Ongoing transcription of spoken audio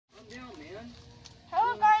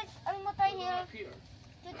here.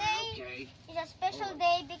 Today is a special Alright.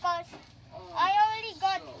 day because Oh, I already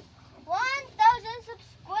got so, 1,000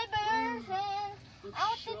 subscribers, and good I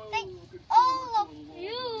want to show. thank Good all show. of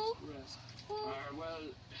you Rest. who Well,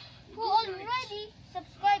 who good night. already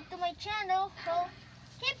subscribed to my channel. So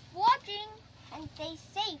keep watching and stay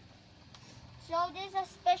safe. So this is a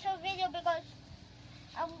special video because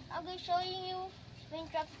I'll be showing you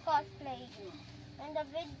Springtrap's cosplay, and the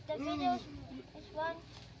video is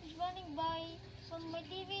running by on my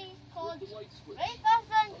TV called The light switch. Ray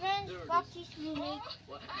Fast and Friends There it is. Foxy's Remake.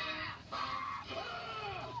 What?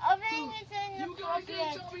 I think it's You guys didn't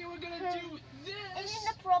inappropriate. tell me you were gonna do It's this.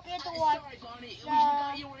 inappropriate to watch. Sorry, Bonnie. It was the-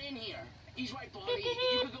 forgot you were in here. He's right, Bonnie.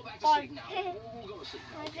 You can go back to sleep now. We'll go to sleep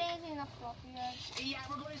now. I Okay? think it's inappropriate. Yeah,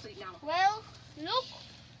 we're going to sleep now. Well, look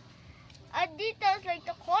at details like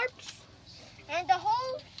the corpse and the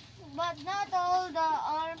whole, but not all the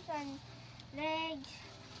arms and legs,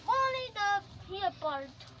 only the here part.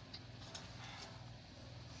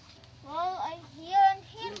 Well, here and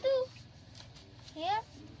here too. Here,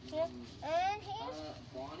 and here.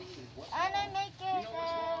 Bonnie, what's And I wrong? make You it know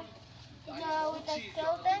what's wrong? with a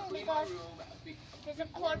skeleton because there's a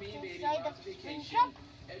corpse inside the springtrap.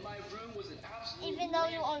 And my room was an absolute Even though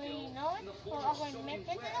you landfill, already know and it, the so floor I'm was going to soaking make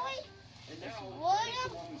it wet. anyway. And It's now, William he's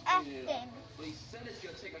the one who's cleaning it up. Afton. But he said it's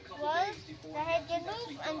going to take a couple Well, days before the he head actually can move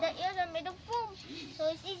gets and done. the ears are made of foam, Jeez. so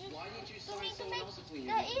it's easy Why didn't you for me sign to someone make else to clean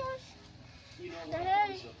the it? ears. You know The what? hair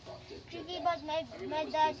I is was a fuck to tricky, get but that. my Everyone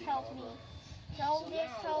was dad busy, helped me. however. So this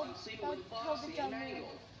now I'm sleeping with how Foxy the and job Mangle.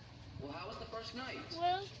 is. Well, how was the first night?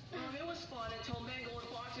 Well, It was fun until Mangle and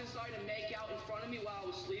Fox decided to make out in front of me while I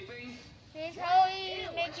was sleeping. this is how he Ew,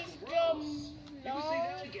 makes that's his gross. drum You can say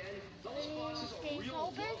that long again. Those and foxes are stays real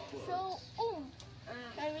open. lovebirds. So, Uh,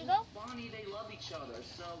 there we go. Bonnie, they love each other,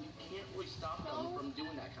 so you can't really stop them No. from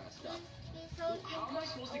doing that kind of stuff. He's so How am I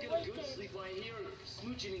supposed to get a always good good. sleep when I hear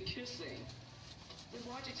smooching and kissing? Then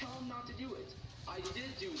why'd you tell them not to do it? I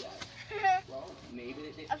did do that. Well,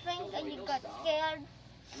 maybe they I think don't worry, he they'll got stop. scared.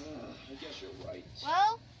 I guess you're right.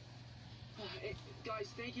 Well, Hey, guys,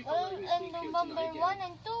 thank you for well, letting me and sleep here November tonight 1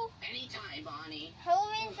 again. and 2, Anytime, Bonnie.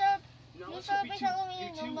 Halloween's up. Now You let's hope celebrate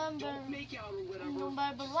Halloween you two November. don't make out or whatever.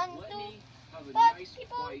 November Just 1, let 2. me have a But nice,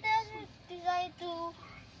 people quiet then decide to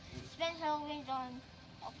spend Halloween on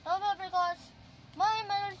October because my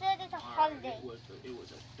mother said it's a holiday. It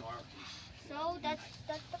was a dark. So that's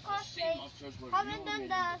the Sea cosplay. monsters were Haven't done luring in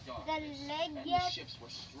the darkness, leg and yet the ships were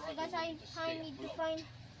struggling because I to stay need to afloat. find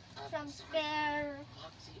some spare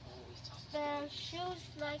Foxy always tells us shoes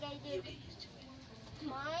like I you did get used to it.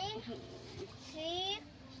 mine. See,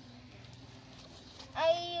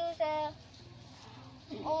 I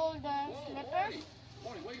use all the slippers,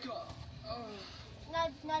 Bonnie, wake up.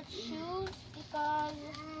 not shoes because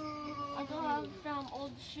I don't have some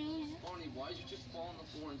old shoes. Bonnie, why did you just fall on the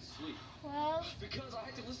floor and sleep? Well, Because I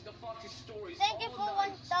had to listen to Foxy's stories thank you all for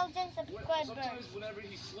night. 1,000 subscribers. Sometimes whenever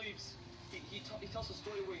he sleeps, he tells a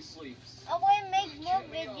story where he sleeps. I will make more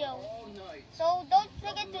Kept me up videos. all night. So don't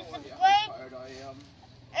forget to Don't worry subscribe how tired I am.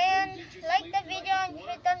 and Did you like sleep the the video night and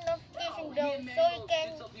before? hit the notification No, bell he and so you Mango can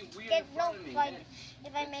did something weird get in front of me, notified and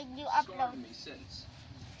if I make new scarred upload. me since.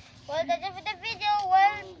 Well, that's it for the video.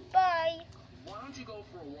 Well, bye. Why don't you go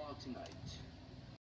for a walk tonight?